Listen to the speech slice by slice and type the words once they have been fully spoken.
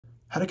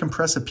how to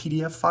compress a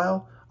PDF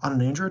file on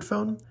an Android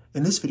phone.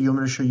 In this video, I'm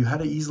going to show you how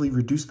to easily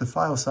reduce the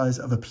file size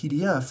of a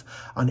PDF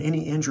on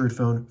any Android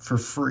phone for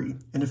free.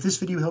 And if this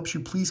video helps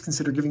you, please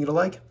consider giving it a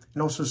like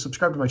and also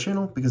subscribe to my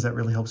channel because that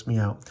really helps me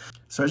out.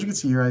 So as you can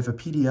see here, I have a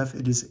PDF.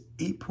 It is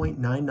 8.99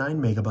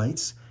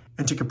 megabytes.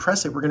 And to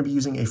compress it, we're going to be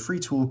using a free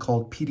tool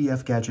called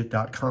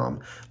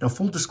PDFGadget.com. Now,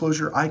 full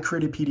disclosure, I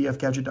created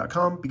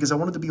PDFGadget.com because I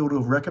wanted to be able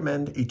to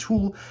recommend a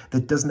tool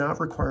that does not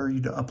require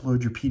you to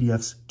upload your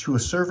PDFs to a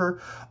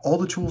server. All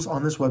the tools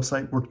on this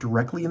website work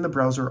directly in the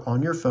browser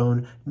on your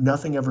phone.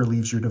 Nothing ever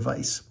leaves your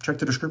device. Check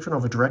the description. I'll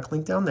have a direct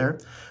link down there.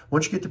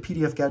 Once you get to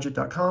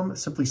PDFGadget.com,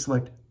 simply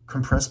select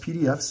Compress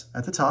PDFs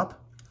at the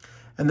top,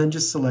 and then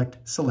just select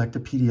a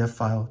PDF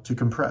file to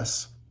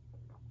compress.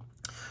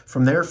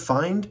 From there,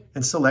 find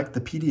and select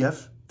the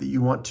PDF that you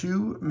want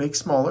to make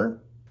smaller.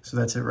 So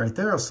that's it right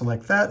there. I'll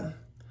select that.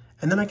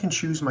 And then I can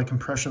choose my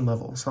compression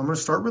level. So I'm going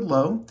to start with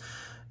low,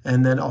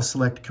 and then I'll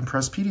select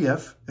Compress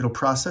PDF. It'll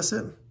process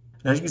it. And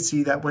as you can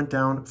see, that went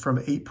down from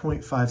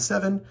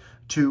 8.57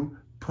 to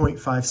 0.57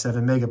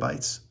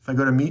 megabytes. If I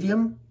go to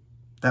medium,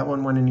 that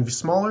one went in even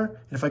smaller.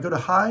 And if I go to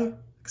high, I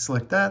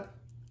select that,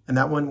 and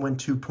that one went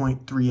to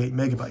 0.38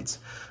 megabytes.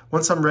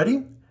 Once I'm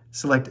ready,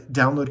 select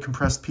Download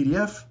Compressed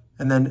PDF,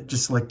 and then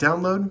just select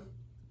download.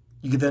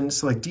 You can then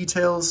select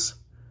details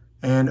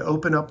and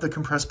open up the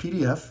compressed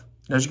PDF.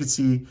 And as you can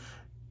see,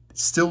 it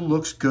still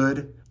looks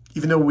good,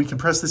 even though we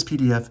compressed this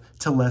PDF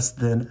to less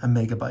than a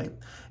megabyte.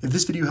 If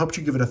this video helped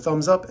you, give it a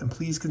thumbs up and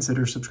please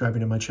consider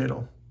subscribing to my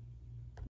channel.